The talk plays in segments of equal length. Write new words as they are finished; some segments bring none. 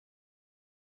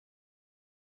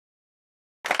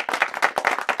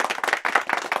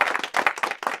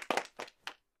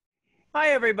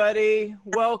Hi, everybody.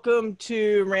 Welcome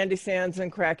to Randy Sands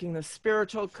and Cracking the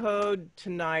Spiritual Code.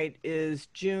 Tonight is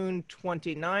June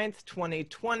 29th,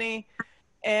 2020,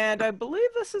 and I believe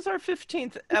this is our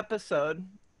 15th episode.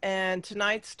 And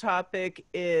tonight's topic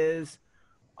is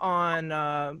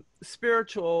on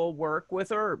spiritual work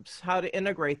with herbs, how to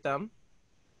integrate them,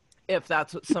 if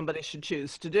that's what somebody should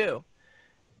choose to do.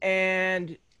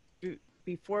 And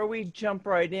before we jump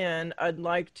right in, I'd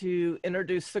like to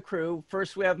introduce the crew.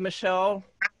 First, we have Michelle,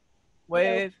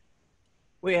 wave.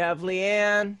 We have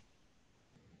Leanne.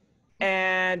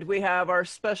 And we have our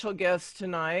special guest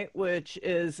tonight, which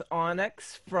is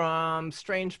Onyx from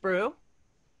Strange Brew.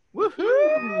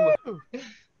 Woohoo!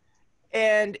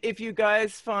 And if you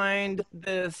guys find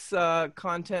this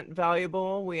content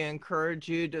valuable, we encourage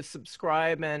you to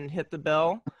subscribe and hit the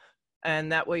bell.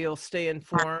 And that way you'll stay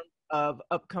informed of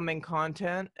upcoming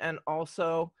content. And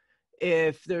also,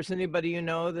 if there's anybody you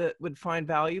know that would find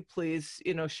value, please,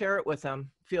 share it with them.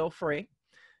 Feel free.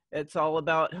 It's all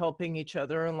about helping each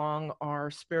other along our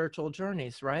spiritual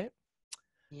journeys, right?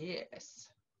 Yes.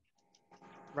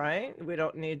 Right? We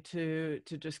don't need to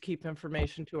just keep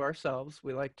information to ourselves.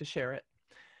 We like to share it.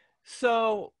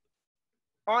 So,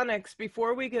 Onyx,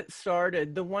 before we get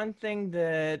started, the one thing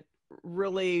that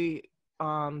really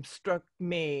struck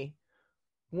me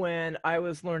when I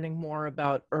was learning more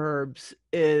about herbs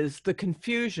is the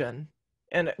confusion.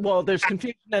 And well, there's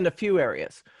confusion in a few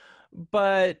areas,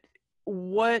 but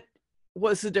what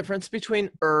was the difference between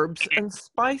herbs and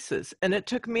spices? And it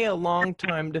took me a long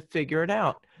time to figure it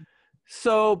out.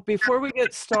 So before we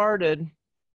get started,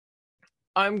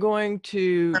 I'm going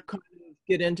to kind of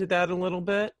get into that a little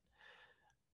bit.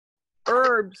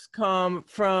 Herbs come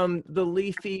from the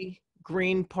leafy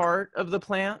green part of the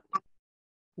plant,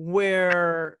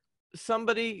 where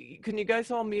can you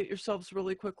guys all mute yourselves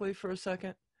really quickly for a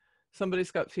second? Somebody's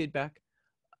got feedback.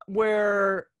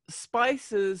 Where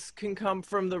spices can come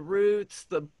from the roots,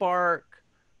 the bark,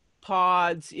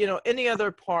 pods, any other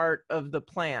part of the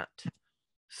plant.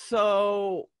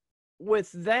 So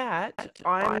with that,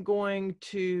 I'm going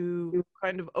to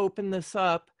kind of open this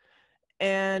up,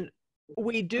 and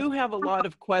we do have a lot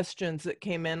of questions that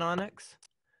came in, Onyx.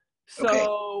 So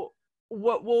okay.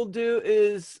 What we'll do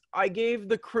is I gave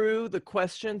the crew the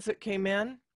questions that came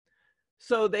in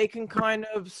so they can kind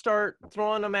of start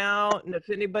throwing them out. And if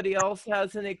anybody else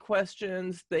has any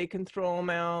questions, they can throw them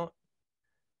out.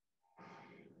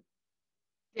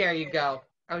 There you go.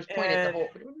 I was pointing at the whole.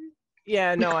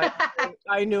 Yeah, no,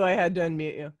 I knew I had to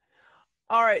unmute you.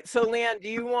 All right. So Leanne, do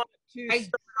you want to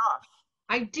start off?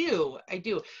 I do.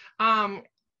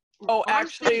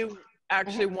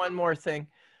 Actually, one more thing.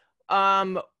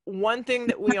 One thing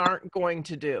that we aren't going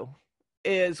to do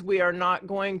is we are not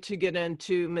going to get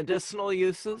into medicinal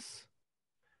uses,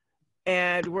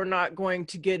 and we're not going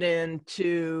to get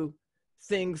into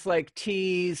things like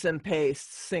teas and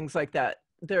pastes, things like that.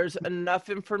 There's enough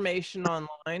information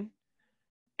online,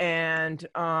 and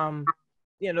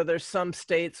there's some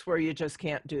states where you just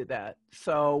can't do that.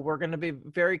 So we're going to be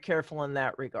very careful in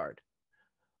that regard.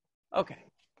 Okay.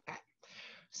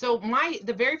 So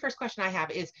the very first question I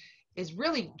have is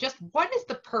really just, what is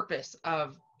the purpose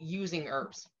of using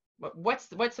herbs? What's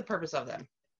the purpose of them?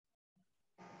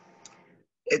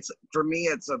 For me,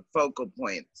 it's a focal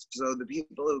point. So the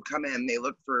people who come in, they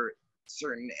look for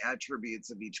certain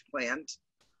attributes of each plant,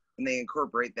 and they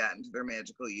incorporate that into their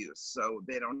magical use. So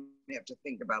they don't have to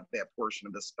think about that portion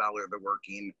of the spell or the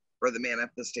working or the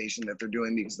manifestation that they're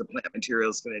doing, because the plant material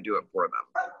is going to do it for them.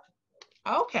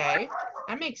 Okay,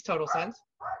 that makes total sense.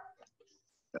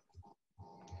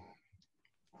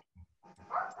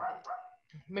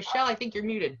 Michelle, I think you're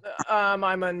muted. I'm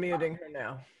unmuting her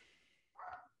now.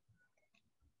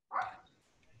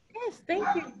 Yes, thank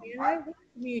you. I was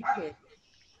muted.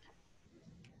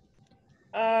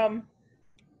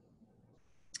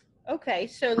 Okay,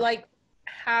 so like,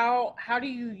 how do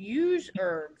you use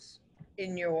herbs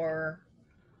in your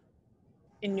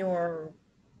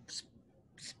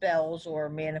spells or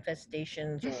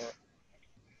manifestations? Or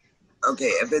okay,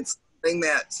 if it's something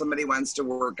that somebody wants to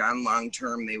work on long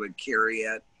term, they would carry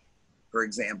it, for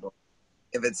example.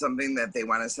 If it's something that they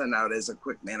want to send out as a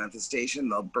quick manifestation,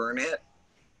 they'll burn it.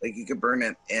 Like you could burn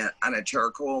it on a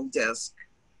charcoal disc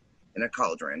in a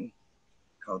cauldron.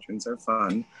 Cauldrons are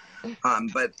fun.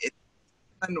 But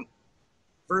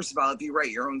first of all, if you write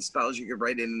your own spells, you could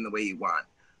write it in the way you want.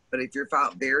 But if you're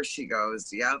out there, she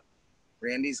goes, yep,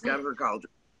 Randy's got her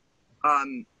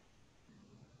cauldron.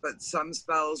 But some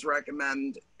spells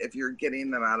recommend, if you're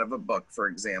getting them out of a book, for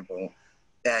example,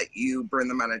 that you burn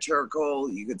them on a charcoal.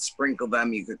 You could sprinkle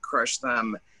them, you could crush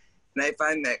them. And I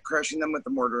find that crushing them with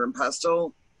a mortar and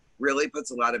pestle really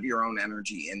puts a lot of your own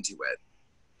energy into it.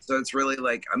 So it's really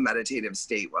like a meditative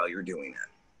state while you're doing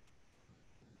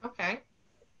it. Okay.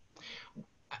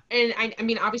 And I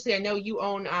mean, obviously I know you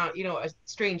own, you know, a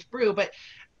Strange Brew, but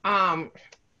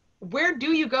where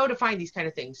do you go to find these kind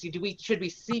of things? Should we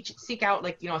seek out,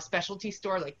 like, you know, a specialty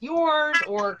store like yours,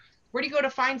 or where do you go to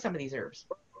find some of these herbs?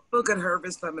 People can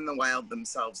harvest them in the wild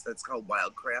themselves. That's called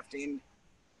wild crafting.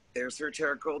 There's her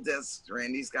charcoal disc.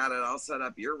 Randy's got it all set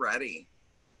up. You're ready.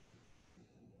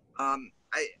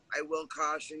 I will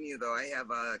caution you though. I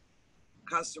have a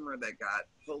customer that got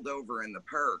pulled over in the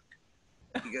park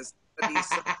because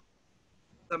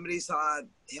somebody saw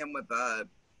him with a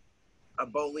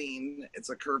bowline, it's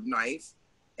a curved knife,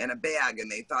 and a bag,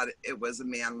 and they thought it was a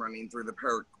man running through the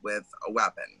park with a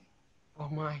weapon. Oh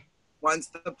my. Once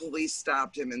the police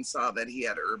stopped him and saw that he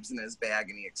had herbs in his bag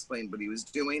and he explained what he was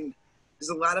doing, there's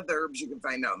a lot of the herbs you can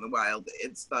find out in the wild. You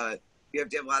have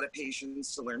to have a lot of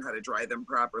patience to learn how to dry them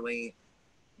properly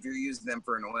if you're using them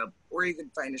for an oil, or you can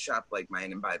find a shop like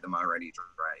mine and buy them already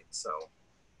dried. So,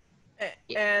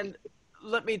 and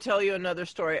let me tell you another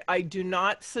story. I do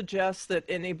not suggest that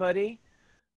anybody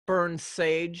burn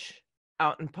sage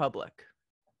out in public.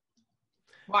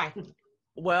 Why?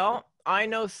 Well, I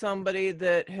know somebody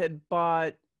that had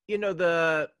bought, you know,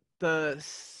 the I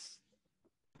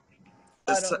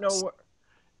don't know,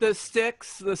 the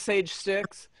sticks, the sage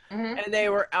sticks, and they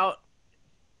were out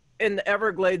in the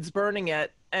Everglades burning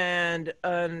it, and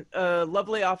a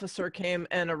lovely officer came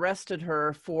and arrested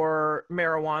her for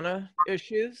marijuana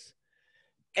issues.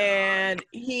 And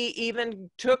he even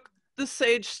took the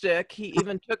sage stick, he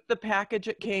even took the package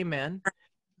it came in.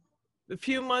 A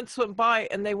few months went by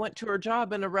and they went to her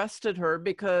job and arrested her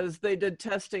because they did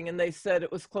testing and they said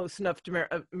it was close enough to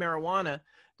marijuana.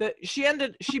 That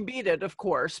she beat it, of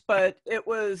course, but it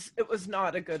was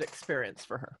not a good experience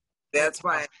for her. That's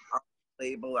why I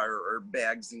label our herb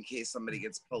bags in case somebody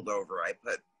gets pulled over. I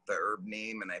put the herb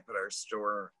name and I put our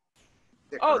store.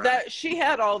 Oh, that she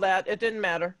had all that. It didn't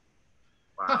matter.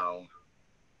 Wow.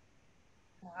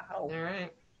 Wow. All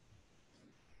right.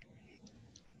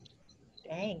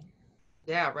 Dang.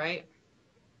 Yeah, right.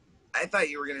 I thought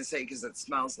you were going to say because it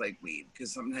smells like weed,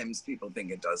 because sometimes people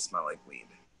think it does smell like weed.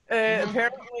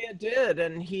 Apparently it did,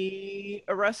 and he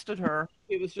arrested her.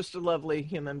 He was just a lovely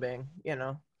human being, you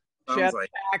know. She had a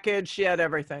package, she had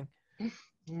everything.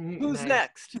 Who's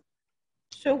next?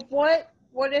 So what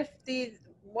if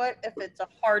it's a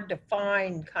hard to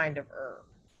find kind of herb?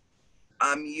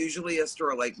 Usually a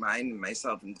store like mine,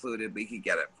 myself included, we could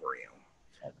get it for you.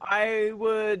 I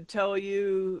would tell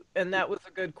you, and that was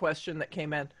a good question that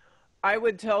came in. I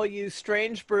would tell you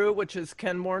Strange Brew, which is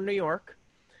Kenmore, New York.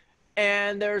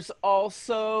 And there's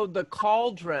also the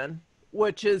Cauldron,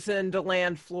 which is in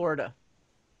DeLand, Florida.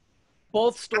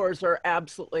 Both stores are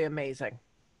absolutely amazing.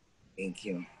 Thank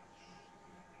you.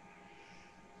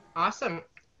 Awesome.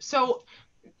 So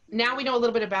now we know a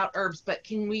little bit about herbs, but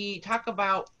can we talk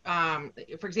about,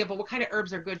 for example, what kind of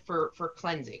herbs are good for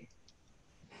cleansing?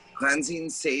 Cleansing,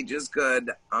 sage is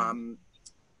good.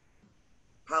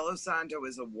 Palo Santo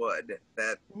is a wood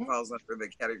that falls under the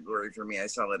category for me. I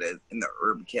sell it in the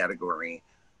herb category.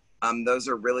 Those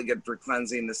are really good for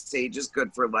cleansing. The sage is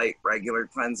good for light, regular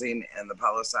cleansing, and the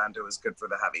Palo Santo is good for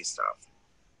the heavy stuff.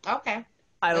 Okay.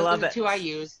 I love it. Those are two I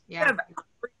use. Yeah.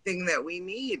 Everything that we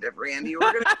need. If Randy,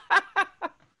 we're gonna.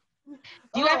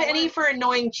 Do you have any for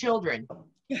annoying children?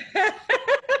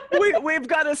 We've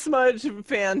got a smudge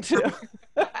fan too.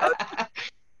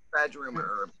 Bedroom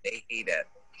herb. They hate it.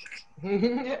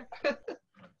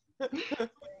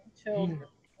 Children.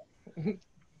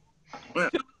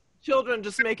 Children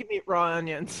just make him eat raw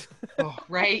onions. Oh,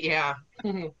 right? Yeah.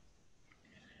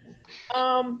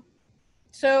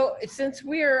 So since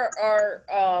we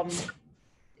are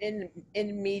in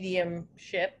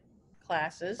mediumship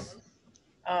classes,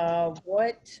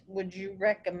 what would you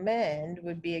recommend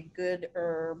would be a good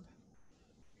herb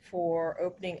for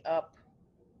opening up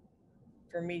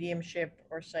for mediumship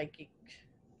or psychic?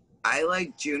 I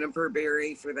like juniper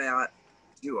berry for that,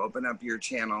 to open up your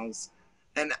channels.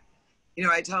 And, you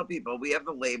know, I tell people we have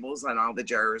the labels on all the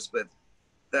jars with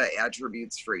the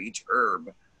attributes for each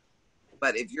herb.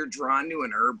 But if you're drawn to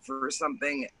an herb for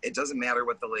something, it doesn't matter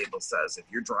what the label says. If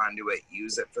you're drawn to it,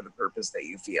 use it for the purpose that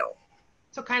you feel.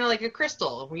 So kind of like a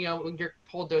crystal, you know, when you're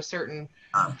pulled to a certain.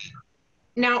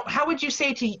 Now, how would you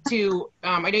say to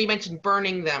I know you mentioned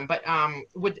burning them, but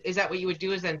is that what you would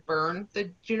do? Is then burn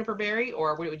the juniper berry,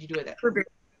 or what would you do with it?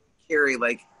 Carry,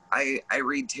 like I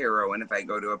read tarot, and if I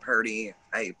go to a party,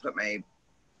 I put my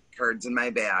cards in my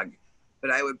bag,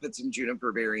 but I would put some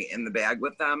juniper berry in the bag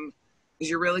with them, because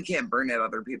you really can't burn at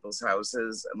other people's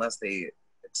houses unless they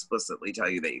explicitly tell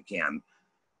you that you can.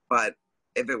 But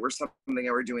if it were something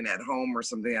I were doing at home or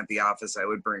something at the office, I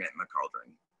would burn it in the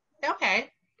cauldron. Okay.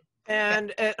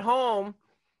 And at home,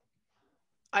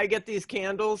 I get these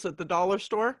candles at the dollar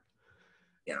store,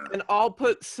 Yeah, and I'll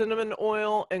put cinnamon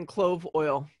oil and clove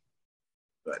oil,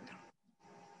 good.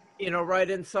 right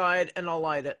inside, and I'll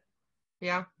light it.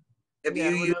 Yeah. Have Yeah,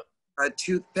 you used a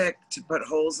toothpick to put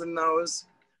holes in those?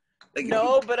 Like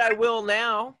no, but I will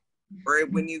now. or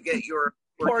when you get your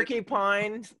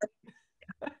Porcupine.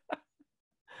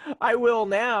 I will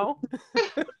now.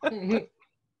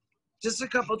 just a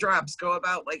couple drops, go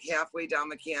about like halfway down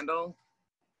the candle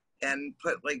and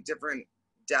put like different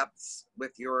depths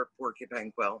with your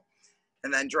porcupine quill,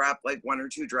 and then drop like 1 or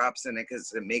 2 drops in it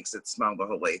because it makes it smell the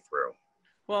whole way through.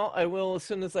 Well, I will as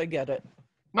soon as I get it.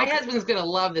 My husband's gonna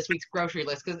love this week's grocery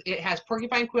list because it has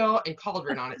porcupine quill and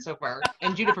cauldron on it so far,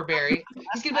 and juniper berry.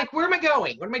 He's gonna be like, "Where am I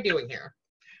going? What am I doing here?"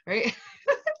 Right?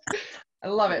 I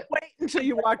love it. Wait until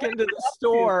you walk into the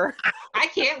store. I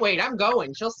can't wait. I'm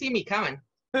going. She'll see me coming.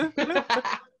 All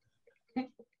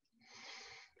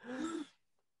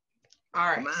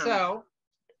right. So,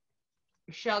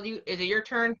 Michelle, is it your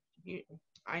turn?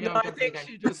 I know. No, I think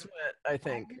she just went. I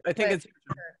think it's your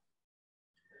turn.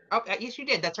 Oh, yes, you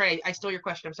did. That's right. I stole your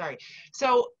question. I'm sorry.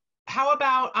 So, how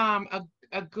about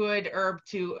a good herb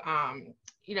to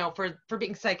for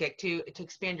being psychic to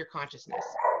expand your consciousness?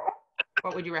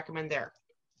 What would you recommend there?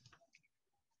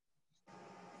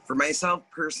 For myself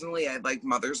personally, I like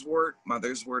mother's wort.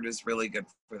 Mother's wort is really good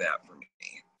for that for me.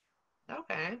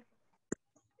 Okay.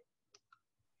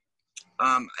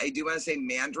 I do want to say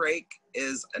mandrake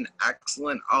is an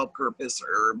excellent all-purpose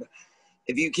herb.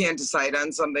 If you can't decide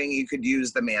on something, you could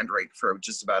use the mandrake for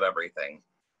just about everything.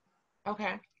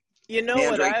 Okay. You know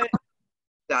mandrake, what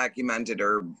documented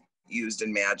herb used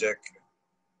in magic,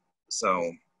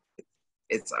 so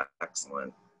it's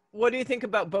excellent. What do you think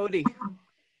about Bodhi?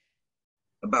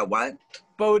 About what?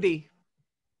 Bodhi.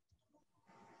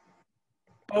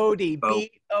 Bodhi.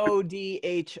 Bodhi.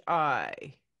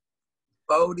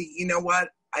 Bodhi, you know what?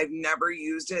 I've never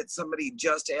used it. Somebody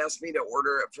just asked me to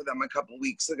order it for them a couple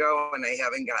weeks ago, and I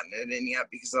haven't gotten it in yet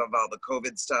because of all the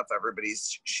COVID stuff.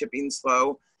 Everybody's shipping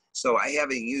slow, so I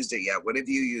haven't used it yet. What have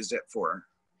you used it for?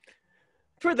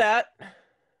 For that.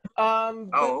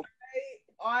 Oh.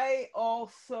 I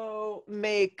also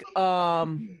make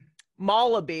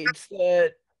mala beads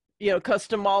that,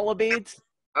 custom mala beads.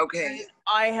 Okay.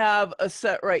 I have a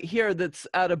set right here that's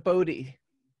out of Bodhi.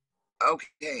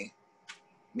 Okay.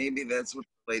 Maybe that's what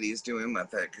the lady's doing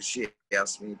with it, because she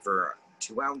asked me for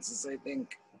 2 ounces, I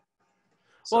think.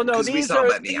 So, well, no, these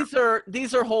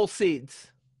are whole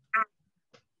seeds.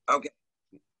 Okay.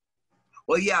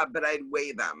 Well, yeah, but I'd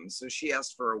weigh them. So she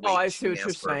asked for a weight. Oh, I see what you're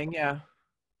saying. Yeah.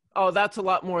 Oh, that's a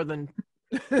lot more than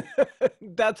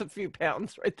that's a few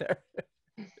pounds right there.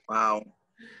 Wow.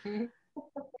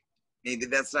 Maybe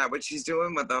that's not what she's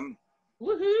doing with them.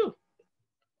 Woohoo!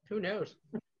 Who knows?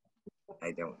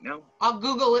 I don't know. I'll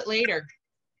Google it later.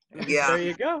 Yeah. There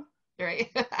you go. Right.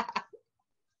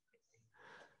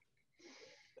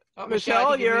 Oh,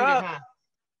 Michelle, you're muted, up. huh?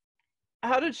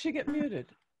 How did she get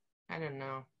muted? I don't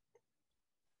know.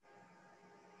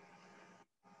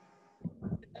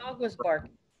 The dog was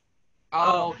barking.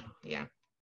 Oh, yeah.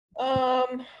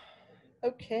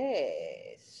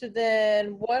 Okay. So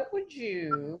then what would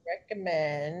you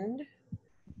recommend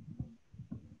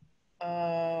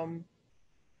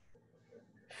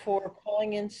for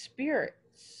calling in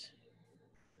spirits?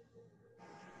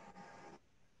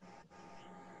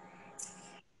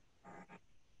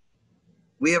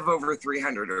 We have over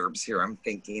 300 herbs here, I'm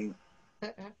thinking.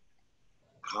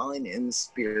 Calling in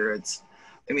spirits.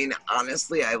 I mean,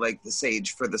 honestly, I like the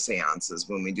sage for the seances.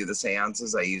 When we do the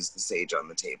seances, I use the sage on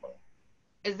the table.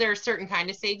 Is there a certain kind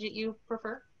of sage that you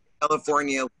prefer?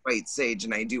 California white sage,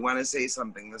 and I do want to say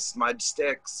something. The smudge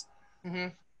sticks. Mm-hmm.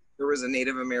 There was a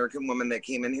Native American woman that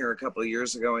came in here a couple of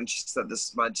years ago, and she said the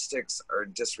smudge sticks are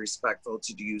disrespectful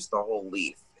to use the whole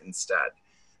leaf instead,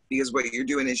 because what you're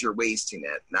doing is you're wasting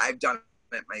it. And I've done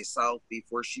it myself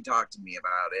before she talked to me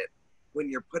about it. When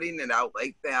you're putting it out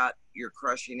like that, you're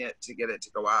crushing it to get it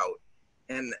to go out.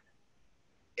 And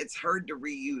it's hard to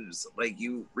reuse. Like,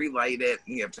 you relight it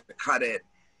and you have to cut it.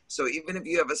 So even if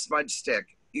you have a smudge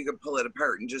stick, you can pull it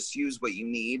apart and just use what you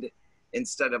need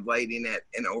instead of lighting it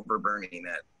and overburning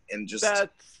it. And just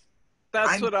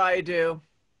that's what I do.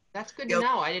 That's good to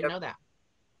know. I didn't know that.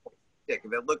 If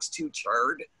it looks too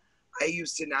charred, I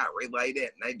used to not relight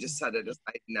it, and I just set it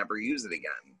aside and never use it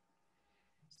again.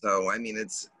 So I mean,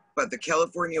 but the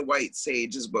California white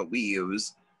sage is what we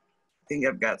use. I think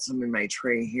I've got some in my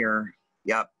tray here.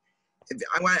 Yep.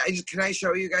 Can I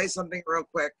show you guys something real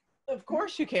quick? Of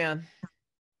course you can.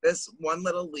 This one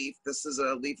little leaf, this is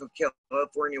a leaf of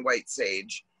California white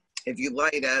sage. If you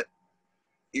light it,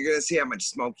 you're gonna see how much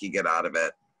smoke you get out of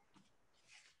it.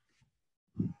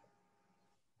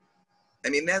 I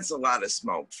mean, that's a lot of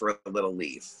smoke for a little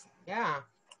leaf. Yeah.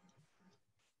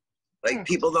 Like,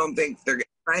 people don't think they're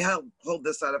gonna, if I hold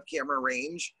this out of camera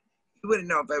range, you wouldn't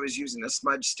know if I was using a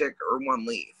smudge stick or one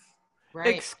leaf.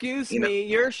 Right. Excuse me,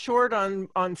 you're short on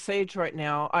sage right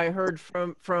now. I heard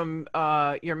from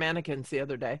your mannequins the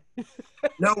other day.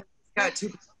 No, we got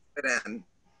 2% in.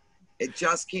 It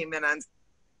just came in on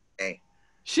Sunday.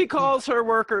 She calls her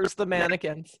workers the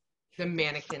mannequins. The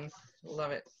mannequins.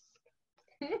 Love it.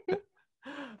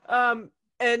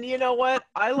 And you know what?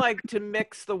 I like to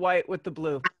mix the white with the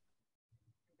blue.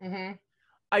 Mm-hmm.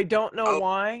 I don't know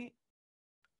why.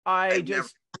 I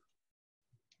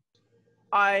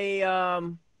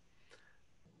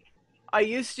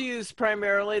used to use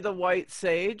primarily the white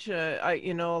sage. A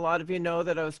lot of you know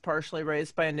that I was partially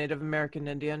raised by a Native American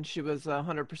Indian. She was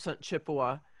 100%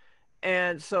 Chippewa.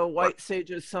 And so white sage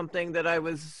is something that I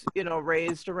was,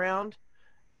 raised around.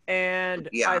 And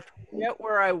I forget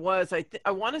where I was.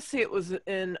 I want to say it was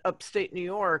in upstate New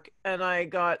York, and I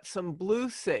got some blue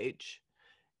sage.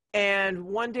 And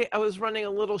one day I was running a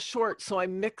little short, so I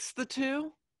mixed the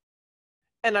two,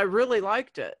 and I really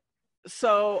liked it.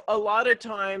 So a lot of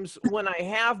times when I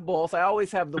have both, I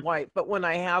always have the white, but when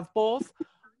I have both,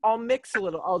 I'll mix a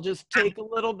little. I'll just take a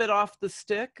little bit off the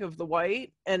stick of the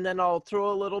white, and then I'll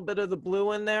throw a little bit of the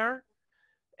blue in there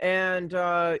and,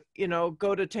 go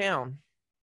to town.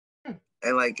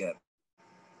 I like it.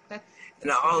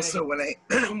 And also, when I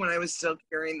when I was still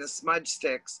carrying the smudge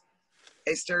sticks,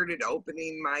 I started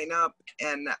opening mine up,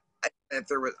 and I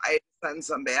sent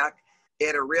some back. It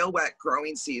had a real wet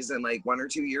growing season like 1 or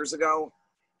 2 years ago,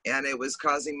 and it was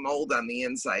causing mold on the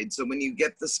inside. So when you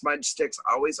get the smudge sticks,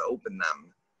 always open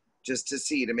them just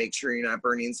to make sure you're not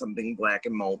burning something black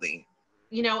and moldy.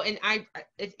 And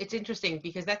it's interesting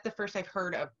because that's the first I've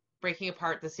heard of breaking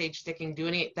apart the sage sticking,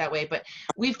 doing it that way. But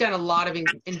we've done a lot of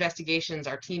investigations,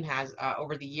 our team has,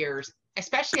 over the years,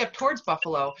 especially up towards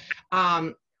Buffalo,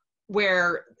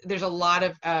 where there's a lot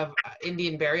of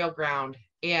Indian burial ground.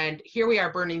 And here we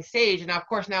are burning sage. And now, of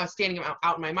course, now it's standing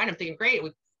out in my mind. I'm thinking, great,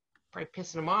 we're probably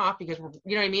pissing them off because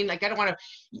you know what I mean? Like, I don't want to,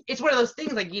 it's one of those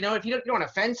things, like, if you don't want to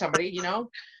offend somebody,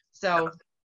 so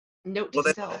note to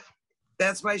self.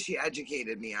 That's why she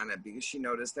educated me on it, because she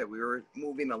noticed that we were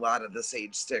moving a lot of the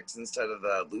sage sticks instead of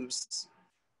the loose.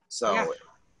 So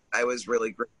I was really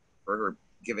grateful for her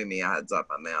giving me a heads up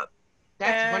on that.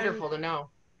 That's wonderful to know.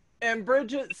 And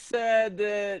Bridget said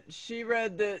that she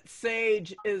read that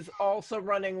sage is also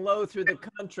running low through the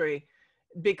country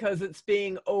because it's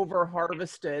being over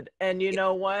harvested. And you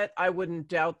know what? I wouldn't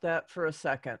doubt that for a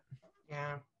second.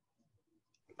 Yeah.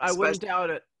 I wouldn't doubt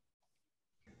it.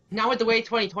 Not with the way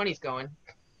 2020 is going.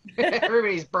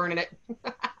 Everybody's burning it.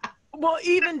 Well,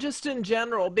 even just in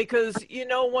general, because you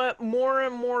know what? More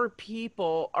and more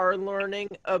people are learning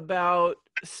about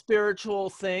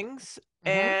spiritual things.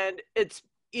 And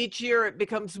each year it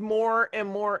becomes more and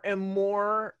more and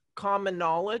more common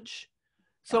knowledge.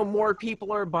 So more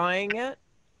people are buying it.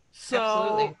 So,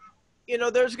 absolutely.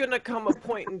 There's going to come a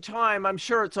point in time, I'm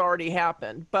sure it's already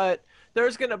happened, but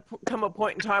there's going to come a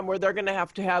point in time where they're going to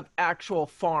have actual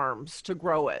farms to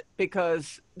grow it,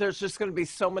 because there's just going to be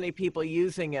so many people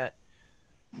using it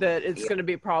that it's going to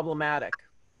be problematic.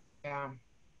 Yeah.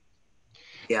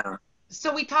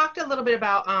 So we talked a little bit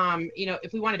about,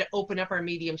 if we wanted to open up our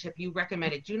mediumship, you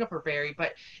recommended juniper berry,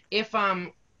 but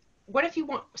what if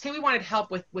say we wanted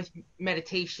help with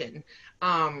meditation,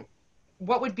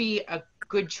 what would be a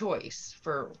good choice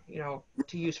for,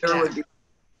 to use for that?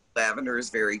 Lavender is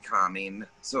very calming.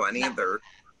 So any of their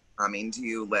calming to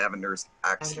you, lavender is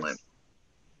excellent.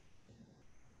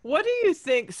 What do you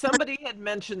think? Somebody had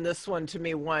mentioned this one to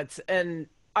me once, and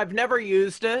I've never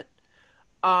used it.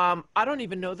 I don't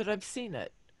even know that I've seen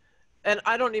it, and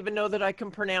I don't even know that I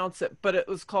can pronounce it, but it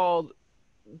was called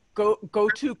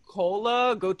Gotu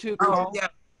Kola. Oh, yeah.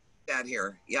 That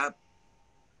here. Yep.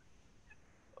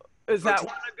 Is that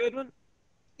one a good one?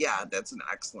 Yeah, that's an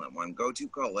excellent one. Gotu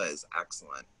Kola is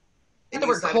excellent. And the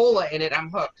word cola in it,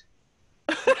 I'm hooked.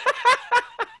 I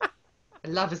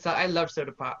love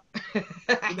soda pop.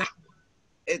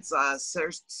 It's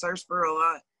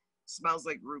sarsaparilla. Smells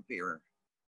like root beer.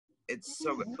 It's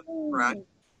so good. Right?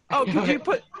 Oh,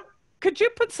 could you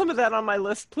put some of that on my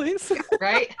list, please?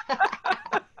 Right?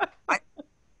 I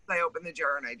open the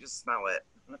jar and I just smell it.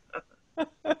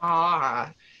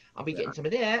 I'll be getting some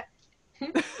of that.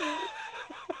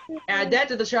 Add that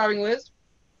to the shopping list.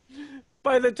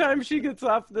 By the time she gets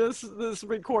off this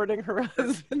recording, her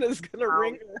husband is gonna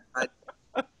ring her.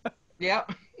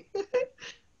 Yep.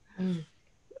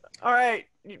 All right,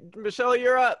 Michelle,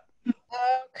 you're up.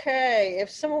 Okay, if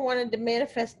someone wanted to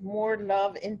manifest more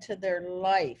love into their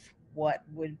life, what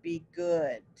would be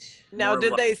good? Now,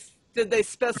 More did they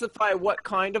specify what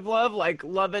kind of love, like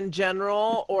love in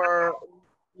general, or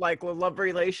like a love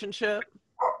relationship?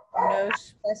 No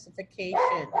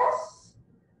specifications.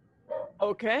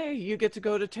 Okay, you get to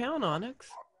go to town, Onyx.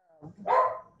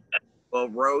 Well,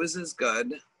 rose is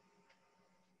good.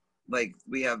 Like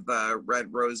we have the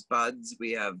red rose buds,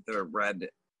 we have the red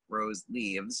rose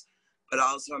leaves, but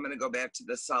also I'm going to go back to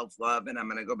the self-love, and I'm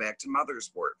going to go back to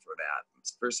mother's wort for that.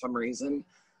 For some reason,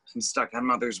 I'm stuck on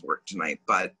mother's wort tonight,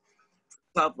 but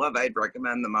self-love, I'd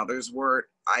recommend the mother's wort.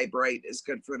 Eye bright is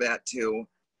good for that too.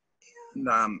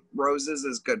 And, roses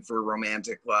is good for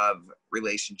romantic love,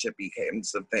 relationship-y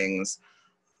kinds of things.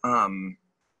 Trying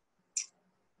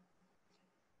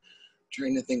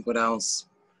to think what else.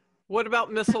 What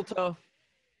about mistletoe?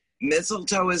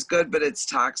 Mistletoe is good, but it's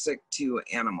toxic to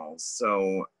animals,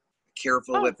 so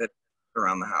careful with it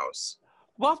around the house.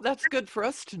 Well, that's good for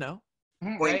us to know.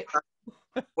 Right.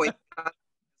 Point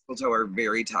mistletoe are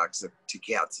very toxic to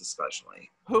cats, especially.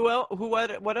 Who else?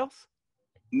 What else?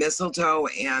 Mistletoe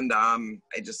and I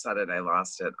just said it, I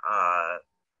lost it.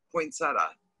 Poinsettia.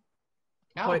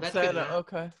 Oh, that's good. Poinsettia,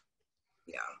 okay.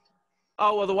 Yeah.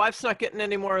 Oh, well, the wife's not getting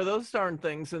any more of those darn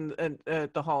things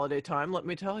at the holiday time, let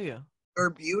me tell you.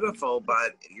 They're beautiful,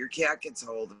 but your cat gets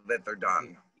hold of it, they're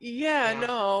done. Yeah, Yeah.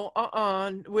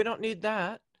 no, we don't need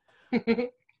that.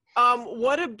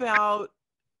 What about,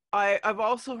 I've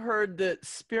also heard that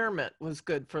spearmint was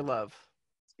good for love.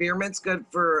 Spearmint's good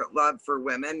for love for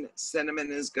women.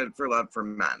 Cinnamon is good for love for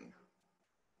men.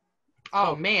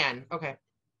 Oh man. Okay.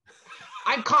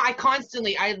 I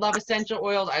constantly, I love essential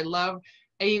oils. I love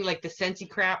eating like the scentsy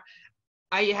crap.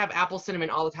 I have apple cinnamon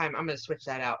all the time. I'm going to switch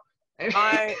that out.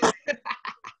 If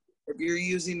you're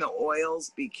using the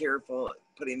oils, be careful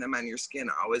putting them on your skin.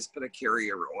 Always put a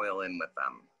carrier oil in with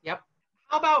them. Yep.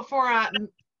 How about for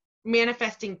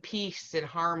manifesting peace and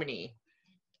harmony?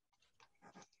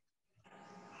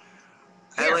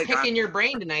 We're I like picking your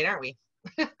brain tonight, aren't we?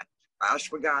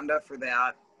 ashwagandha for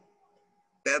that.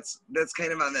 That's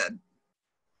kind of on the.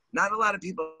 Not a lot of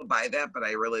people buy that, but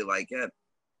I really like it.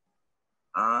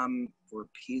 For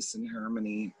peace and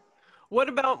harmony. What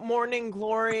about morning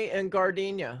glory and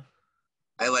gardenia?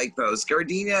 I like those.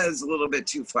 Gardenia is a little bit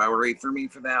too flowery for me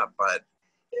for that, but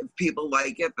if people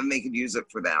like it, then they could use it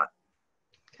for that.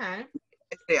 Okay.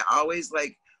 They always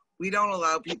we don't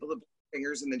allow people to put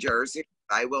fingers in the jars.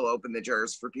 I will open the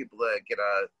jars for people to get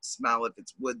a smell if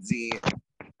it's woodsy,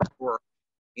 or,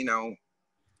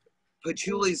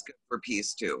 patchouli's good for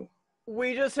peace too.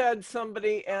 We just had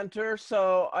somebody enter,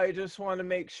 so I just want to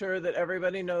make sure that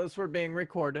everybody knows we're being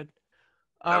recorded.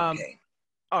 Okay.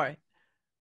 All right.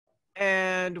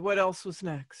 And what else was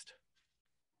next?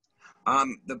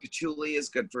 The patchouli is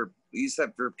good for, you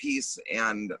said, for peace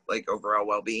and overall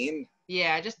well-being.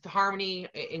 Yeah, just harmony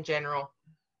in general.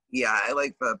 Yeah, I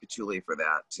like the patchouli for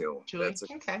that too.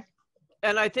 Okay.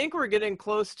 And I think we're getting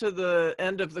close to the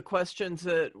end of the questions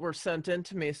that were sent in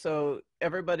to me, so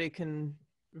everybody can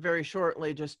very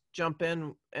shortly just jump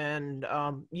in and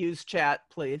use chat,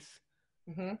 please.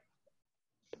 Mm-hmm.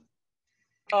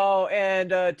 Oh, and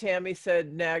Tammy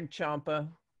said Nag Champa.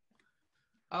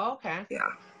 Oh, okay. Yeah.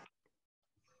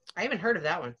 I haven't heard of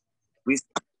that one.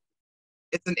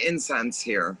 It's an incense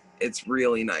here. It's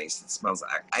really nice. It smells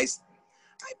like, I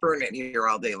burn it here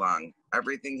all day long.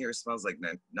 Everything here smells like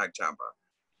Nag Champa.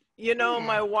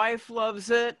 My wife loves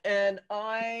it, and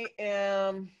I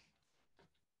am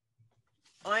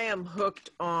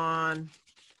hooked on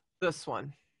this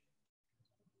one.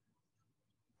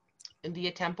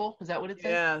 India Temple, is that what it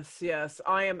says? Yes.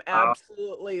 I am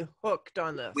absolutely hooked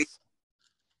on this.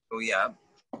 Oh, yeah.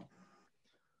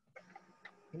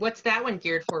 What's that one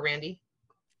geared for, Randy?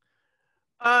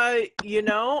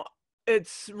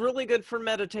 It's really good for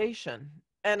meditation.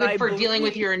 And Good for dealing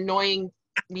with your annoying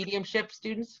mediumship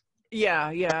students?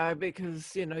 Yeah,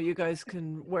 because, you guys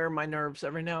can wear my nerves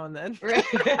every now and then.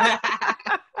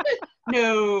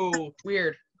 No,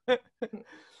 weird.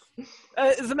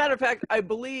 As a matter of fact, I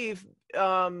believe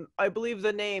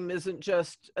the name isn't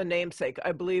just a namesake.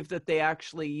 I believe that they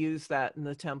actually use that in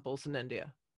the temples in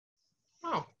India.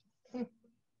 Oh.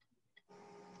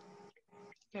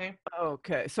 Okay.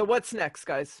 Okay, so what's next,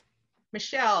 guys?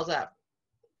 Michelle's up.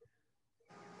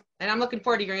 And I'm looking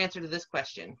forward to your answer to this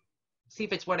question. See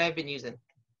if it's what I've been using.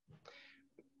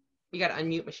 You got to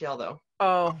unmute Michelle, though.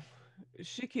 Oh,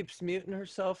 she keeps muting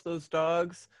herself, those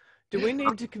dogs. Do we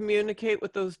need to communicate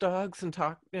with those dogs and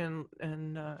talk and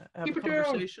have Keep a it down.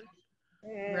 conversation?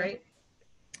 Right?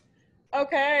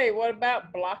 Okay, what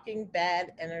about blocking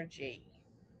bad energy?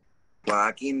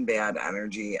 Blocking bad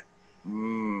energy.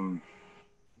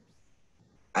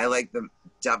 I like the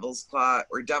devil's claw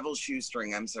or devil's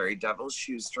shoestring. I'm sorry, devil's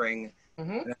shoestring.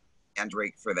 Mm-hmm.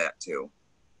 Mandrake for that too.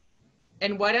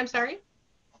 And what? I'm sorry?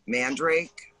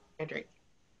 Mandrake. Mandrake.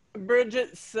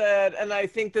 Bridget said, and I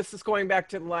think this is going back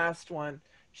to the last one.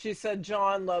 She said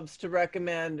John loves to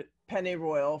recommend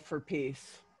pennyroyal for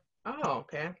peace. Oh,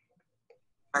 okay.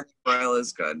 Pennyroyal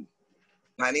is good.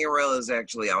 Pennyroyal is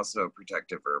actually also a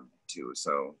protective herb too.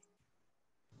 So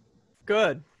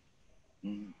Good.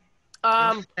 mm.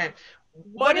 Okay.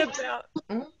 What if- about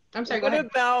I'm sorry, go what ahead.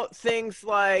 about things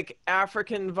like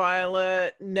African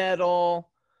violet, nettle,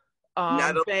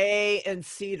 Nettle. bay, and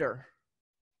cedar?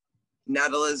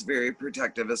 Nettle is very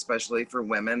protective, especially for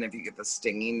women. If you get the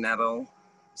stinging nettle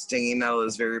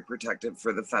is very protective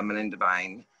for the feminine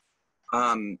divine.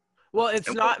 Well,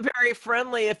 it's not very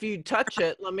friendly if you touch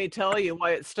it. Let me tell you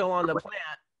why it's still on the plant.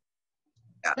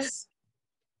 Yes.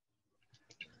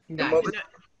 Nice.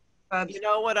 You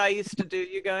know what I used to do,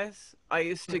 you guys? I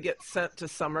used to get sent to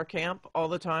summer camp all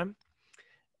the time.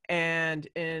 And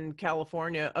in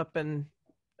California, up in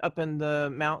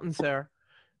the mountains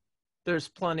there's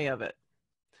plenty of it.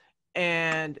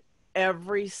 And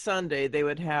every Sunday they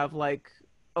would have like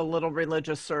a little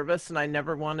religious service, and I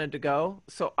never wanted to go.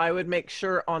 So I would make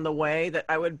sure on the way that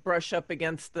I would brush up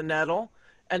against the nettle,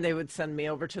 and they would send me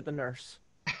over to the nurse.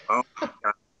 Oh my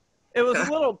God. It was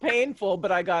a little painful,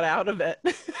 but I got out of it.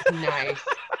 Nice.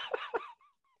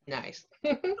 Nice.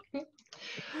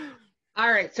 All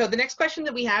right. So the next question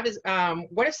that we have is,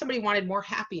 what if somebody wanted more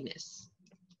happiness?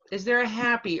 Is there a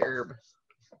happy herb?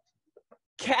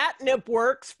 Catnip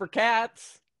works for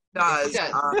cats. Does It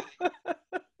does.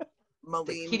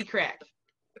 Maline, Kitty crack.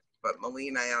 but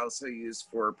Maline I also use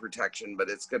for protection, but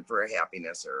it's good for a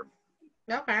happiness herb.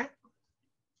 Okay.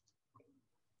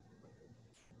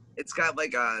 It's got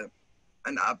like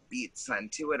an upbeat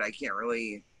scent to it. I can't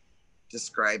really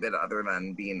describe it other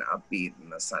than being upbeat in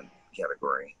the scent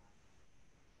category.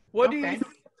 What Okay.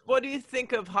 do you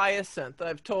think of hyacinth?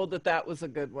 I've told that was a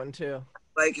good one too.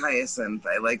 Like hyacinth,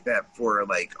 I like that for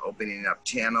like opening up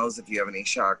channels. If you have any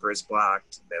chakras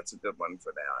blocked, that's a good one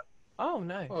for that. Oh,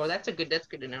 nice. Oh, that's good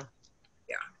to know.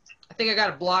 Yeah. I think I got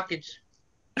a blockage.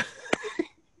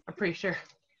 I'm pretty sure.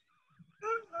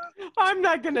 I'm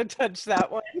not going to touch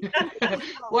that one.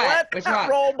 What? Let Which that one?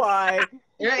 roll by.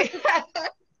 Right.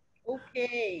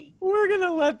 Okay. We're going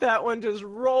to let that one just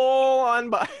roll on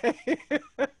by.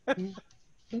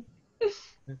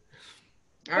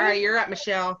 All right, you're up,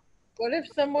 Michelle. What if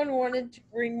someone wanted to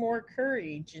bring more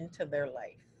courage into their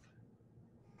life?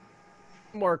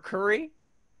 More curry?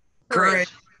 Courage.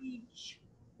 Courage.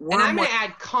 And I'm Wormwood. going to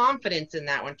add confidence in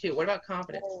that one too. What about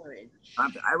confidence? Courage.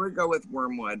 I would go with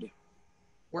wormwood.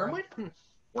 Wormwood?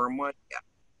 Wormwood, yeah.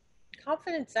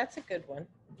 Confidence, that's a good one.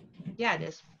 Yeah, it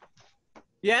is.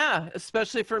 Yeah,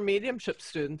 especially for mediumship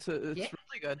students. It's Yeah.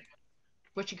 really good.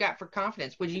 What you got for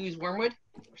confidence? Would you use wormwood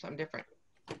or something different?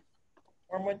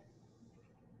 Wormwood.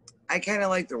 I kind of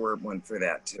like the wormwood for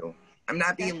that too. I'm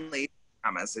not being late, I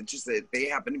promise. It's just that they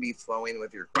happen to be flowing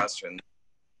with your question.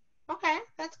 Okay,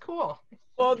 that's cool.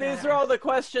 Well, these are all the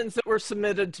questions that were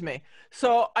submitted to me.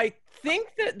 So I think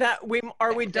that we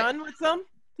done with them?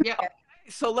 Yeah.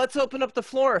 So let's open up the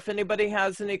floor if anybody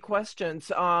has any questions.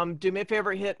 Do me a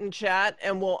favor, hit in chat,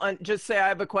 and we'll just say I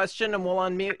have a question, and we'll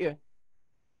unmute you.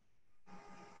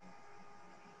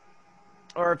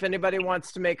 Or if anybody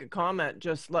wants to make a comment,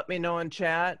 just let me know in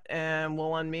chat, and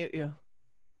we'll unmute you.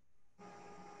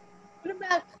 What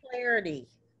about clarity?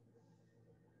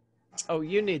 Oh,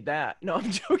 you need that. No, I'm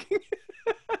joking.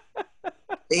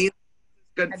 It's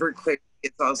good for clarity.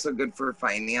 It's also good for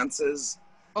finances.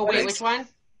 Oh, wait, which one?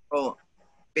 Oh,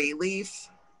 bay leaf,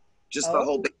 just the Oh.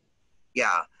 whole bay.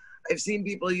 Yeah, I've seen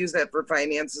people use that for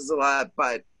finances a lot,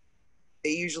 but they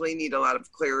usually need a lot of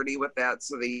clarity with that,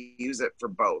 so they use it for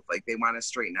both. Like they want to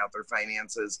straighten out their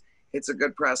finances. It's a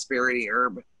good prosperity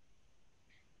herb.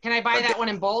 Can I buy that one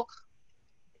in bulk?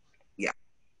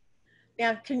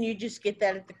 Now, can you just get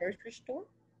that at the grocery store?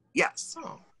 Yes.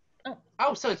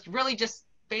 Oh, so it's really just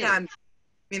bay And leaf.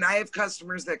 I mean, I have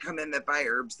customers that come in that buy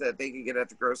herbs that they can get at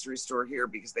the grocery store here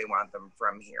because they want them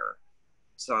from here.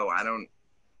 So I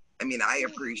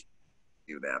appreciate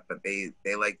do that, but they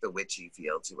like the witchy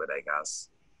feel to it, I guess.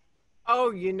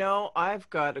 Oh, I've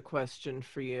got a question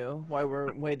for you while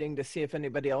we're waiting to see if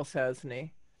anybody else has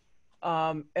any.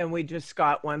 And we just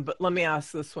got one, but let me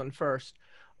ask this one first.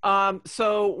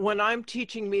 So when I'm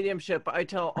teaching mediumship, I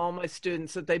tell all my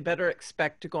students that they better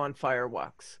expect to go on fire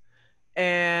walks.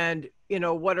 And, you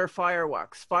know, what are fire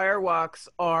walks? Fire walks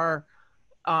are,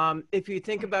 if you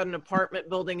think about an apartment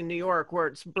building in New York where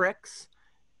it's bricks,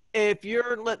 if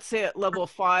you're, let's say, at level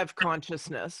 5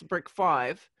 consciousness, brick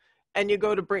 5, and you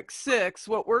go to brick 6,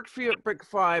 what worked for you at brick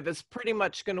 5 is pretty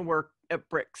much going to work at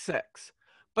brick 6.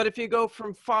 But if you go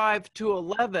from 5 to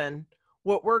 11,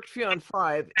 what worked for you on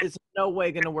 5 is no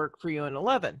way going to work for you in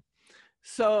 11.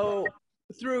 So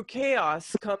through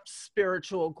chaos comes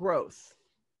spiritual growth.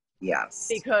 Yes.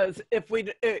 Because if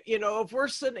we, you know, if we're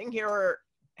sitting here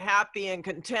happy and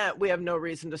content, we have no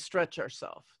reason to stretch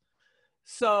ourselves.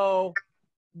 So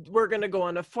we're going to go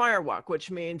on a fire walk, which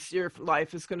means your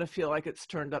life is going to feel like it's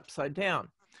turned upside down.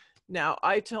 Now,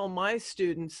 I tell my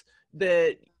students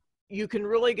that you can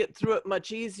really get through it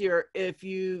much easier if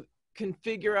you can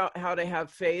figure out how to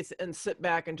have faith and sit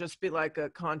back and just be like a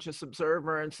conscious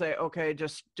observer and say, okay,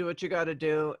 just do what you got to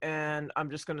do. And I'm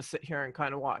just going to sit here and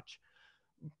kind of watch.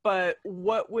 But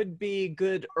what would be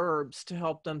good herbs to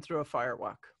help them through a fire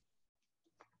walk?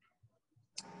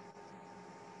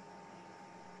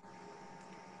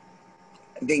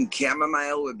 I think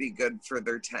chamomile would be good for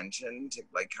their tension, to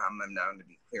like calm them down, to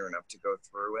be clear enough to go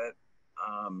through it.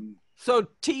 So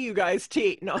tea, you guys,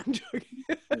 tea. No, I'm joking.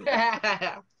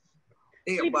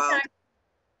 Yeah, well,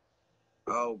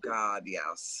 oh God,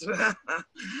 yes.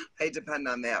 I depend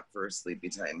on that for sleepy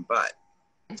time, but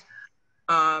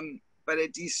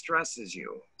it de-stresses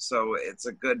you. So it's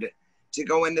a good, to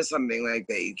go into something like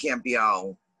that, you can't be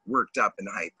all worked up and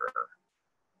hyper.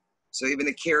 So even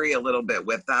to carry a little bit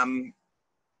with them,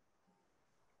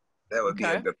 that would be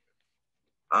a good.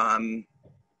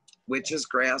 Witch's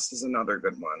grass is another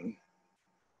good one,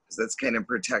 because that's kind of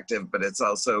protective, but it's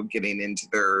also getting into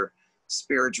their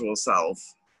spiritual self.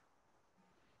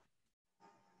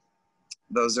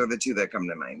 Those are the two that come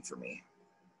to mind for me.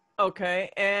 Okay,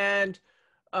 and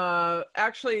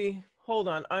actually, hold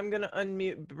on. I'm going to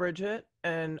unmute Bridget,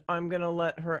 and I'm going to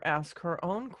let her ask her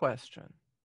own question.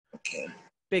 Okay.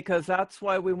 Because that's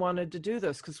why we wanted to do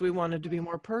this, because we wanted to be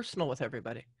more personal with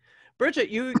everybody. Bridget,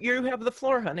 you have the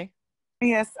floor, honey.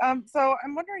 Yes. So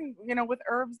I'm wondering, you know, with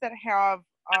herbs that have,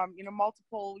 you know,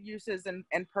 multiple uses and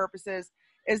purposes,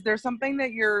 is there something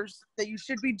that you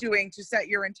should be doing to set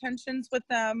your intentions with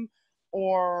them,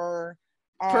 or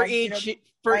for each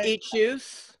each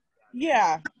use?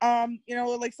 Yeah. You know,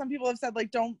 like some people have said, like,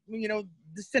 don't, you know,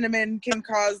 the cinnamon can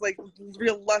cause like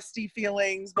real lusty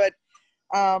feelings, but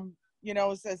you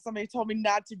know, says somebody told me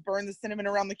not to burn the cinnamon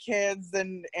around the kids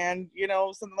and you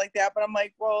know, something like that. But I'm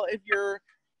like, well, if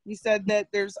you said that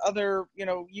there's other, you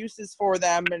know, uses for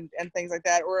them and things like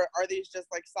that, or are these just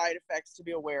like side effects to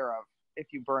be aware of if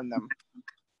you burn them?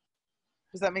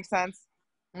 Does that make sense?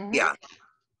 Mm-hmm. Yeah.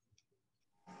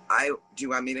 Do you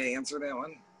want me to answer that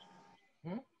one?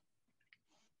 Mm-hmm.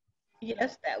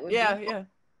 Yes, that would Yeah, be. yeah.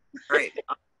 Right.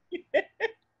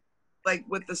 Like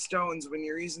with the stones, when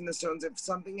you're using the stones, if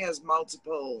something has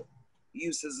multiple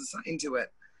uses assigned to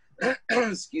it,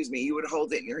 excuse me, you would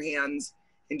hold it in your hands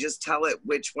and just tell it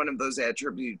which one of those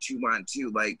attributes you want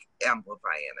to like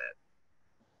amplify in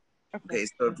it. Okay,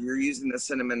 so if you're using the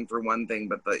cinnamon for one thing,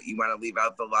 but you want to leave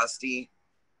out the lusty,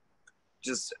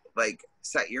 just like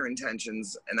set your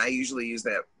intentions. And I usually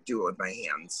do it with my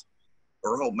hands,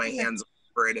 or hold my hands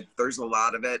over it. If there's a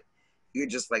lot of it, you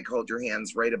just like hold your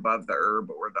hands right above the herb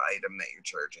or the item that you're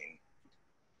charging.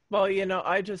 Well, you know,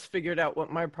 I just figured out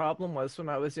what my problem was when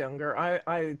I was younger.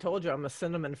 I told you I'm a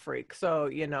cinnamon freak. So,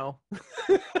 you know,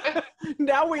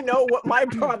 now we know what my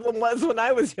problem was when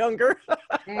I was younger.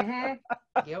 Mm-hmm.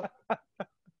 Yep.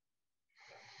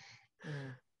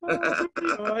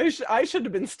 Oh, I should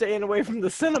have been staying away from the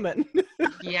cinnamon.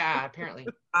 Yeah, apparently.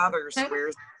 Father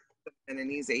swears,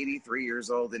 and he's 83 years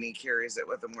old, and he carries it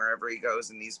with him wherever he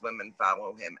goes, and these women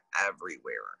follow him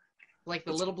everywhere. Like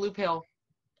the little blue pill.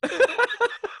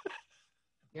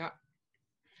 Yeah.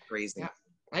 Crazy.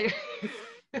 Yeah.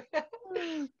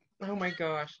 Oh my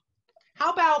gosh.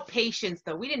 How about patience,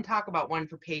 though? We didn't talk about one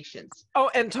for patience.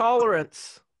 Oh, and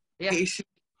tolerance. Yeah. Patience.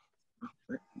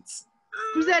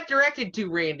 Who's that directed to,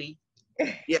 Randy?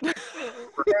 Yeah.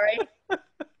 Right.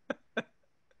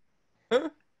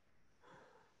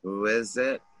 Who is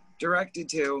it directed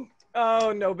to?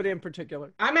 Oh, nobody in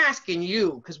particular. I'm asking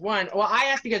you because I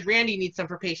asked because Randy needs some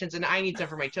for patients and I need some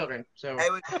for my children. So I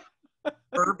would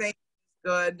vervain is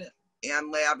good,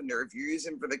 and lavender if you're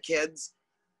using for the kids.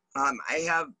 I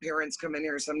have parents come in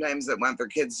here sometimes that want their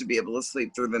kids to be able to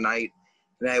sleep through the night,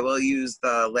 and I will use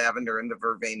the lavender and the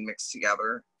vervain mixed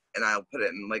together, and I'll put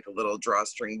it in like a little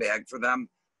drawstring bag for them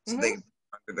so they can put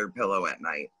it under their pillow at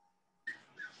night.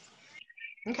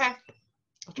 Okay.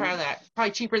 I'll try that.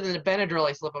 Probably cheaper than the Benadryl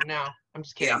I slip them now. I'm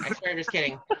just kidding. Yeah. I swear I'm just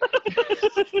kidding.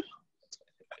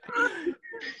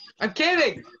 I'm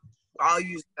kidding. I'll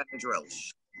use Benadryl.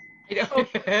 I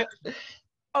know.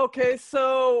 Okay,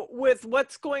 so with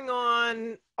what's going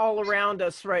on all around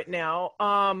us right now,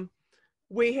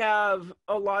 we have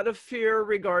a lot of fear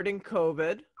regarding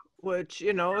COVID, which,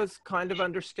 you know, is kind of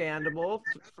understandable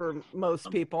for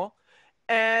most people.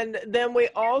 And then we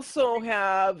also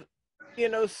have, you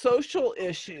know, social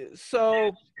issues.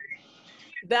 So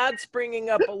that's bringing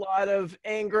up a lot of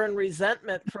anger and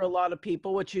resentment for a lot of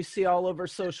people, which you see all over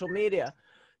social media.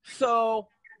 So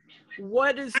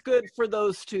what is good for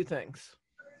those two things?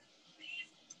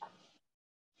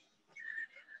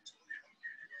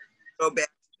 Go back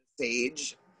to the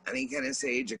sage, any kind of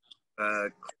sage.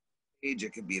 Sage,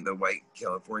 it could be the white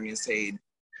California sage.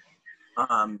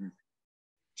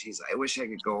 Geez, I wish I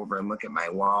could go over and look at my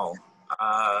wall.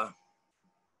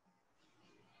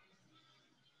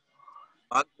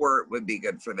 Mugwort would be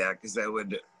good for that because that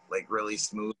would like really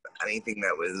smooth anything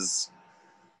that was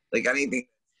like anything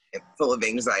full of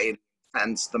anxiety.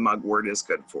 Hence, the mugwort is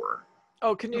good for.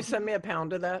 Oh, can you send me a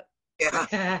pound of that?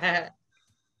 Yeah.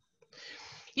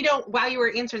 You know, while you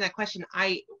were answering that question,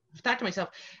 I thought to myself,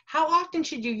 how often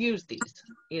should you use these?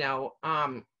 You know,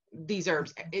 these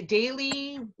herbs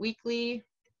daily, weekly?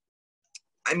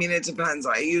 I mean, it depends.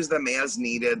 I use them as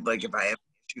needed. Like if I have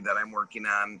an issue that I'm working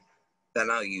on, then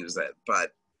I'll use it.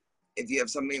 But if you have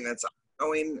something that's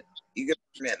ongoing, you can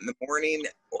put it in the morning,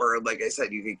 or like I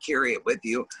said, you could carry it with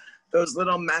you. Those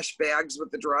little mesh bags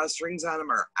with the drawstrings on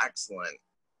them are excellent.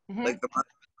 Mm-hmm. Like the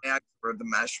bags or the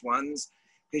mesh ones,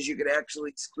 because you could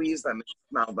actually squeeze them and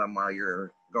smell them while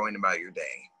you're going about your day.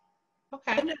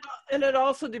 Okay. And it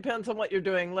also depends on what you're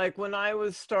doing. Like when I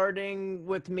was starting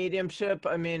with mediumship,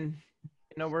 I mean,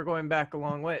 you know, we're going back a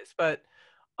long ways, but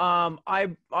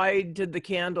I did the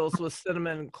candles with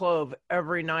cinnamon and clove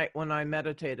every night when I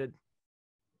meditated.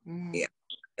 Yeah.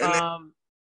 And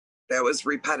that was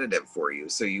repetitive for you,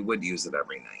 so you would use it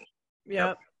every night. Yeah.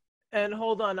 Yep. And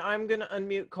hold on, I'm going to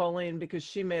unmute Colleen because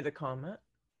she made a comment,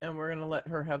 and we're going to let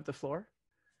her have the floor.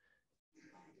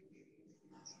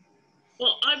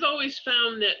 Well, I've always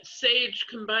found that sage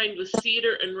combined with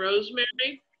cedar and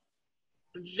rosemary,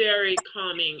 very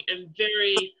calming and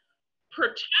very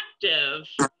protective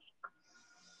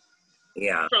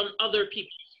from other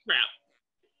people's crap.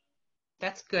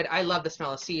 That's good. I love the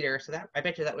smell of cedar, so that I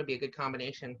bet you that would be a good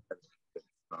combination.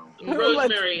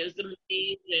 Rosemary is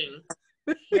amazing.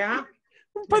 Yeah.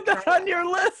 Put that on your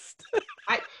list.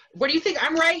 What do you think?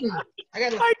 I'm writing. I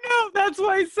know. That's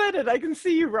why I said it. I can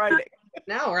see you writing.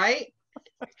 No, right?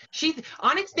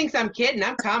 Onyx thinks I'm kidding.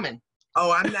 I'm coming.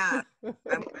 Oh, I'm not.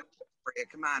 I'm for you.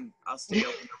 Come on. I'll stay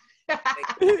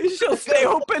open. She'll stay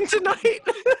open tonight.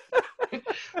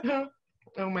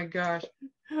 Oh my gosh.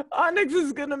 Onyx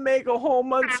is going to make a whole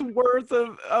month's worth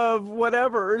of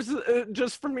whatever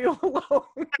just from you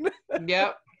alone.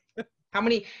 Yep.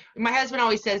 My husband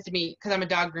always says to me, because I'm a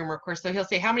dog groomer, of course, so he'll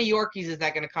say, how many Yorkies is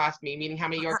that going to cost me? Meaning how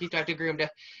many Yorkies do I have to groom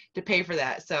to pay for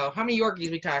that? So how many Yorkies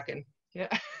are we talking? Yeah.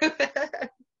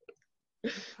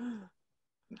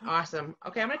 Awesome.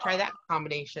 Okay, I'm going to try that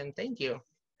combination. Thank you.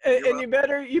 And you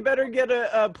better get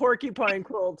a porcupine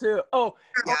quill too. Oh,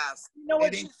 yes. You know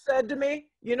what she said to me?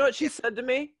 You know what she said to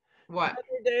me? What? The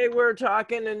other day we were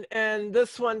talking, and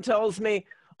this one tells me,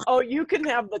 "Oh, you can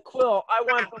have the quill. I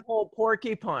want the whole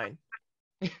porcupine."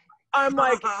 I'm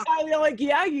like,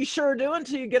 yeah, you sure do,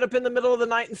 until you get up in the middle of the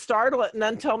night and startle it, and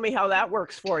then tell me how that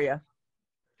works for you.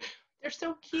 They're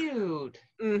so cute.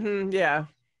 Mm-hmm. Yeah.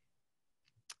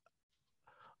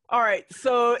 All right.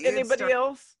 So anybody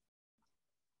else?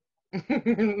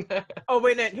 Oh,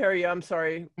 we didn't hear you. I'm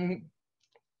sorry.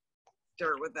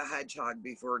 Start with the hedgehog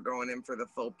before going in for the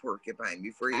full porcupine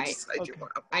before you decide you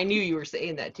want. I knew you were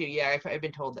saying that too. Yeah, I've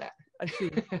been told that. I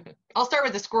see. I'll start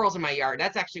with the squirrels in my yard.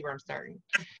 That's actually where I'm starting.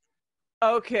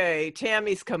 Okay,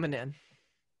 Tammy's coming in.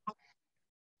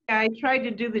 I tried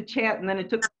to do the chat and then it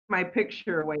took my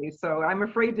picture away, so I'm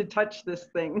afraid to touch this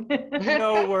thing.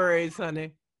 No worries,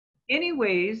 honey.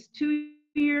 Anyways, 2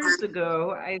 years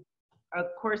ago, of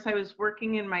course, I was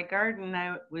working in my garden.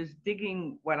 I was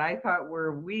digging what I thought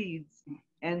were weeds,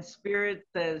 and Spirit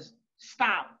says,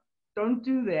 "Stop, don't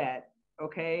do that,"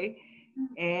 okay?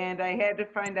 And I had to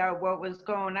find out what was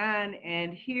going on.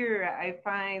 And here I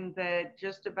find that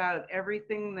just about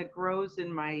everything that grows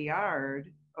in my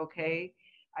yard, okay,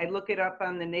 I look it up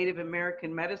on the Native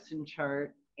American medicine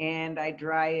chart and I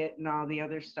dry it and all the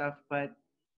other stuff, but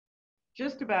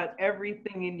just about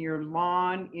everything in your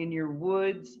lawn, in your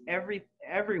woods,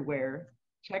 everywhere.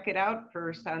 Check it out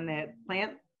first on that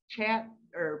plant chat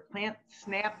or Plant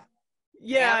Snap?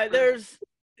 Yeah, app or-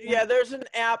 there's an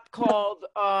app called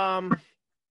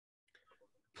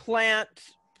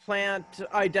plant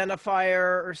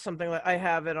identifier or something like. I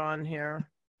have it on here.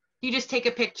 You just take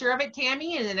a picture of it,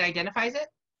 Tammy, and then it identifies it?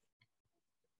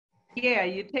 Yeah,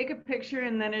 you take a picture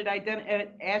and then it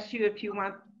asks you if you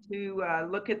want to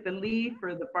look at the leaf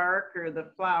or the bark or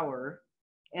the flower.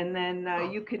 And then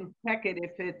you can check it.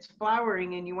 If it's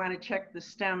flowering and you want to check the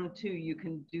stem too, you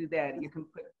can do that. You can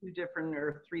put 2 different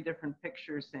or 3 different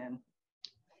pictures in.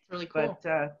 It's really cool.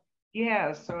 But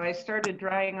yeah, so I started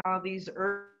drying all these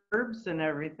herbs and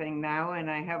everything now,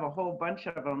 and I have a whole bunch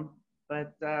of them.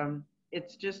 But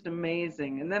it's just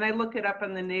amazing. And then I look it up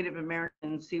on the Native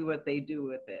American and see what they do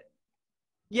with it.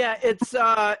 Yeah,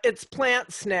 it's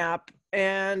Plant Snap,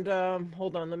 and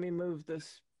hold on, let me move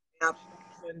this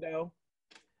window.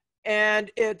 And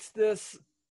it's this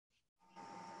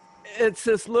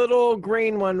little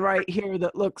green one right here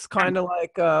that looks kind of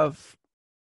like a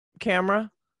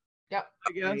camera. Yep.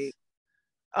 I guess.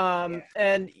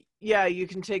 And yeah, you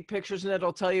can take pictures and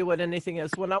it'll tell you what anything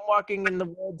is. When I'm walking in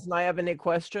the woods and I have any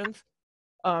questions,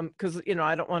 because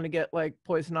I don't want to get like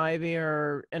poison ivy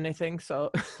or anything,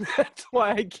 so that's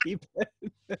why I keep it.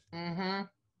 Mm-hmm.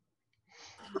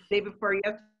 The day before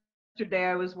yesterday,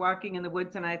 I was walking in the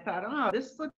woods and I thought, oh,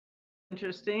 this looks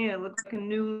interesting. It looks like a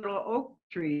new little oak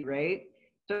tree, right?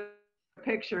 So a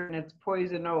picture and it's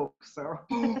poison oak. So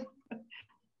I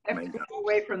have to go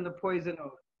away from the poison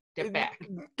oak. Get back.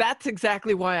 That's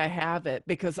exactly why I have it,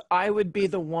 because I would be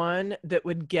the one that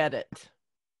would get it.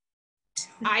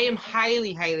 I am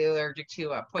highly, highly allergic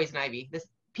to poison ivy.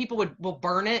 People will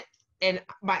burn it, and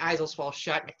my eyes will swell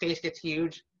shut. My face gets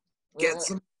huge. Get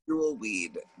some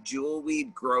jewelweed.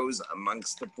 Jewelweed grows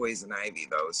amongst the poison ivy,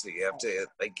 though, so you have to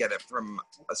like get it from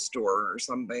a store or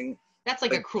something. That's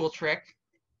like a cruel trick.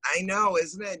 I know,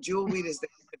 isn't it? Jewelweed is the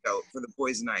antidote for the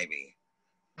poison ivy.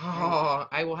 Oh,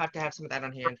 I will have to have some of that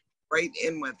on hand. Right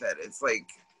in with it. It's like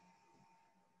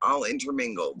all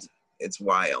intermingled. It's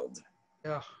wild.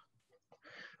 Ugh.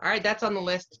 All right, that's on the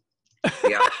list.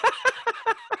 Yeah.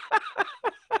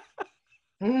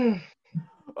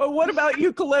 Oh, what about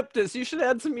eucalyptus? You should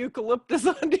add some eucalyptus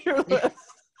onto your list.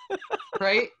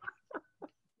 Right?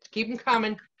 Keep them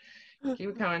coming. Keep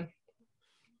them coming.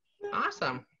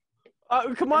 Awesome.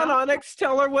 Come on, Onyx.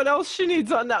 Tell her what else she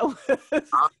needs on that list.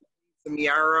 Some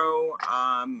yarrow.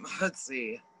 Let's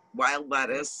see. Wild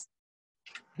lettuce.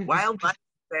 Wild lettuce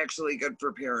is actually good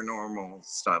for paranormal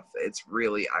stuff. It's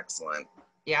really excellent.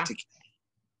 Yeah.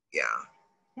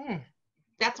 Yeah.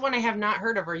 That's one I have not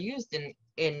heard of or used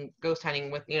in ghost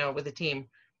hunting with the team.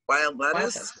 Wild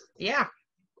lettuce? Yeah.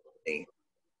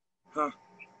 Huh.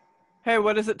 Hey,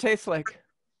 what does it taste like?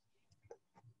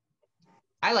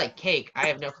 I like cake. I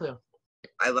have no clue.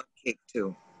 I love cake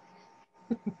too.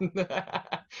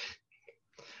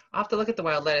 I'll have to look at the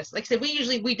wild lettuce. Like I said,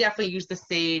 we definitely use the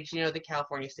sage, the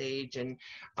California sage, and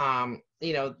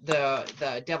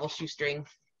the devil shoestring.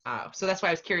 So that's why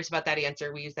I was curious about that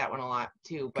answer. We use that one a lot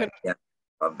too. But yeah,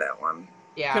 love that one.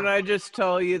 Yeah. Can I just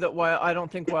tell you that I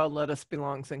don't think wild lettuce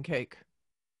belongs in cake.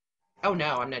 Oh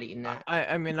no, I'm not eating that.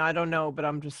 I mean, I don't know, but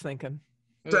I'm just thinking.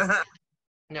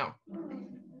 No.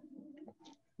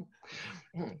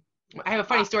 I have a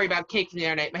funny story about cake from the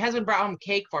other night. My husband brought home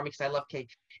cake for me because I love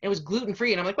cake. It was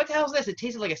gluten-free, and I'm like, what the hell is this? It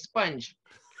tasted like a sponge.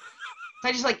 So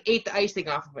I just ate the icing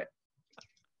off of it.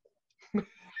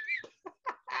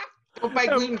 Don't buy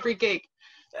gluten-free cake.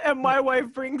 And my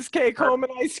wife brings cake home,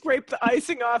 and I scrape the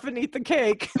icing off and eat the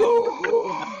cake.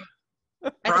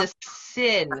 That's a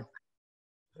sin.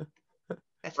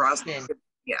 That's frosting. A sin.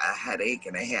 Yeah, a headache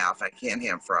and a half. I can't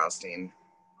have frosting.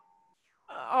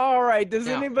 All right. Does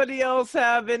anybody else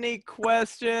have any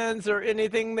questions or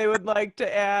anything they would like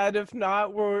to add? If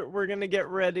not, we're going to get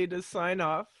ready to sign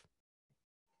off.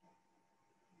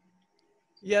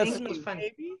 Yes,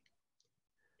 maybe.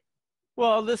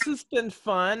 Well, this has been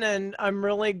fun, and I'm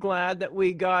really glad that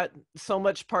we got so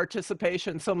much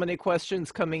participation, so many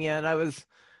questions coming in. I was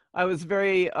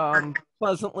very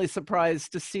pleasantly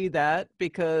surprised to see that,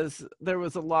 because there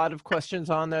was a lot of questions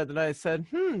on there that I said,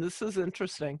 this is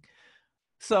interesting.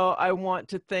 So I want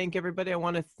to thank everybody. I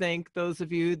want to thank those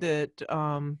of you that,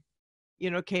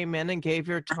 came in and gave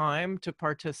your time to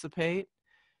participate.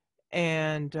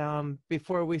 And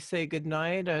before we say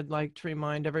goodnight, I'd like to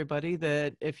remind everybody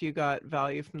that if you got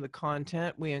value from the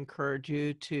content, we encourage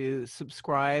you to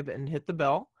subscribe and hit the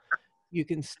bell. You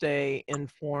can stay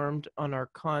informed on our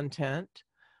content.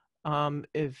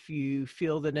 If you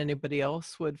feel that anybody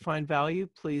else would find value,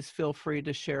 please feel free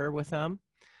to share with them.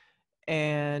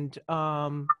 And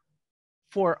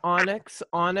For Onyx,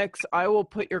 I will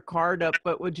put your card up,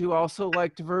 but would you also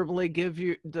like to verbally give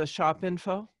you the shop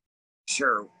info?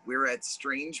 Sure. We're at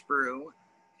Strange Brew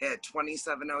at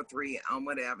 2703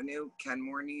 Elmwood Avenue,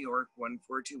 Kenmore, New York,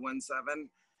 14217.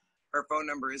 Our phone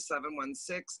number is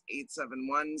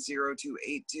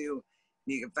 716-871-0282.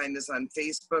 You can find us on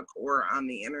Facebook or on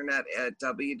the internet at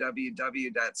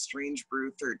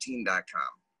www.strangebrew13.com.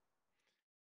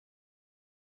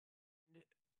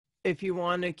 If you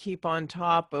want to keep on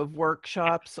top of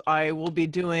workshops, I will be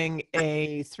doing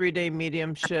a 3-day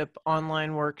mediumship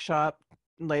online workshop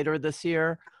later this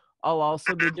year. I'll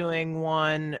also be doing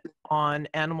one on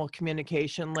animal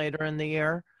communication later in the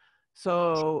year.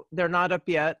 So they're not up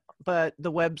yet, but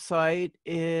the website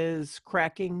is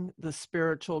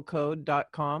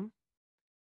crackingthespiritualcode.com.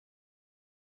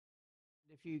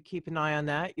 If you keep an eye on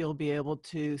that, you'll be able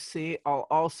to see. I'll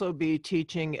also be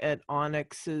teaching at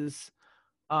Onyx's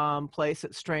place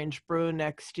at Strange Brew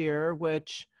next year,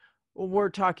 which we're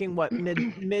talking what,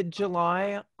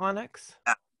 mid-July, Onyx?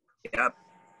 Yep.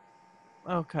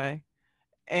 Okay.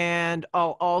 And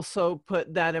I'll also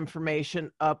put that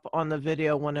information up on the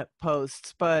video when it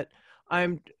posts. But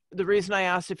the reason I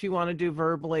asked if you want to do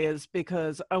verbally is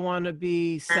because I want to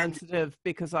be sensitive,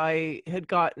 because I had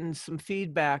gotten some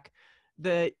feedback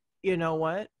that, you know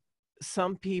what,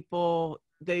 some people,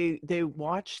 they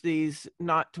watch these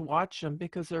not to watch them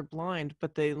because they're blind,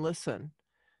 but they listen.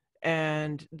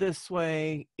 And this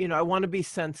way, you know, I want to be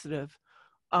sensitive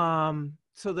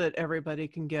so that everybody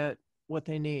can get what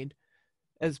they need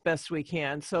as best we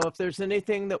can. So if there's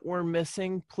anything that we're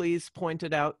missing, please point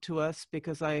it out to us,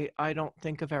 because I don't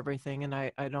think of everything, and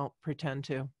I don't pretend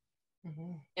to.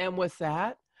 Mm-hmm. And with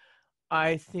that,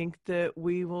 I think that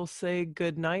we will say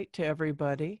good night to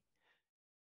everybody.